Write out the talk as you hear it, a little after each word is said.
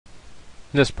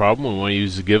In this problem, we want to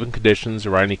use the given conditions to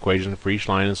write an equation for each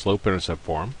line in slope-intercept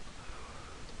form.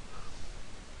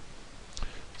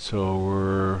 So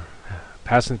we're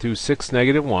passing through 6,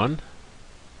 -1,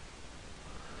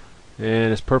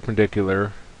 and it's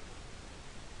perpendicular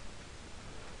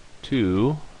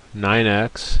to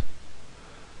 9x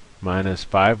minus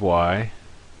 5y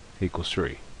equals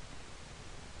 3.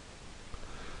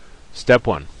 Step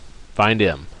 1, find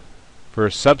m.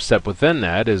 First substep within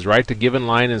that is write the given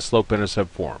line in slope-intercept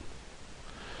form.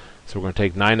 So we're going to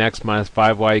take 9x minus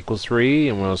 5y equals 3,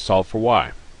 and we're going to solve for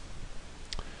y.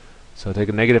 So take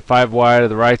a negative 5y to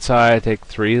the right side, take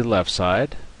 3 to the left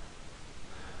side.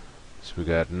 So we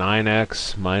got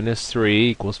 9x minus 3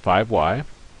 equals 5y.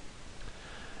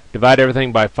 Divide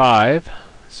everything by 5,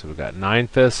 so we got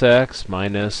 9/5 x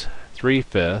minus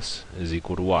 3/5 is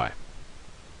equal to y.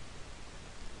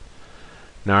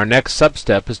 Now our next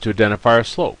substep is to identify our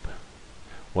slope.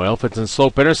 Well, if it's in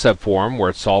slope-intercept form where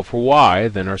it's solved for y,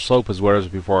 then our slope is what is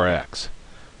before our x.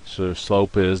 So the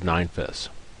slope is 9/5.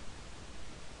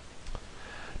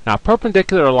 Now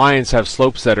perpendicular lines have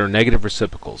slopes that are negative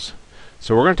reciprocals.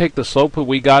 So we're going to take the slope that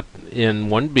we got in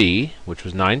 1b, which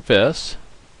was 9/5.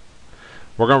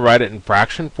 We're going to write it in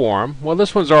fraction form. Well,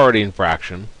 this one's already in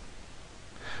fraction,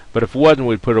 but if it wasn't,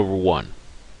 we'd put it over 1.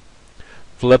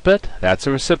 Flip it, that's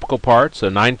the reciprocal part, so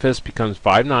 9/5 becomes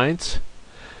 5/9,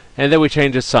 and then we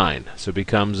change the sign, so it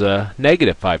becomes a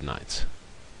negative 5/9.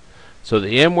 So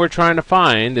the m we're trying to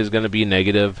find is going to be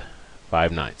negative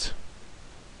 5/9.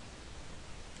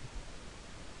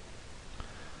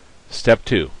 Step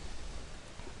 2.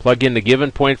 Plug in the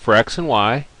given point for x and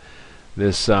y.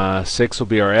 This 6 will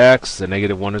be our x, the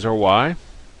 -1 is our y.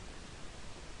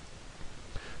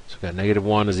 So we've got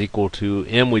 -1 is equal to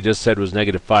m we just said was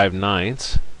negative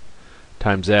 5/9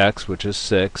 times x, which is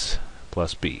 6,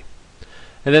 plus b.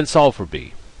 And then solve for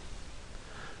b.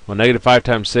 Well, negative 5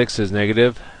 times 6 is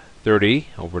negative 30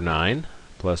 over 9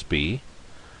 plus b.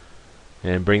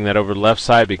 And bring that over to the left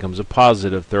side, becomes a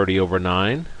positive 30 over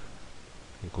 9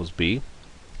 equals b.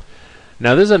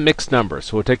 Now this is a mixed number,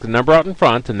 so we'll take the number out in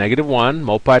front, the -1,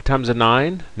 multiply it times a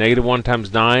 9. -1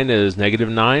 times 9 is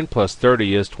 -9 plus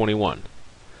 30 is 21.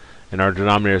 And our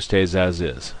denominator stays as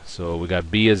is. So we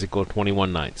got b is equal to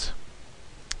 21/9.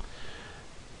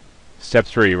 Step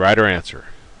 3, write our answer.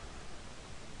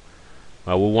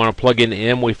 We want to plug in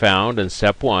m we found in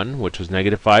step 1, which was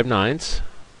negative 5/9.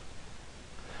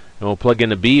 And we'll plug in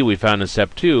the b we found in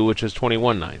step 2, which is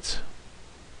 21/9.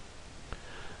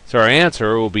 So our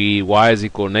answer will be y is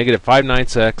equal to negative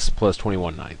 5/9 x plus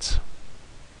 21/9.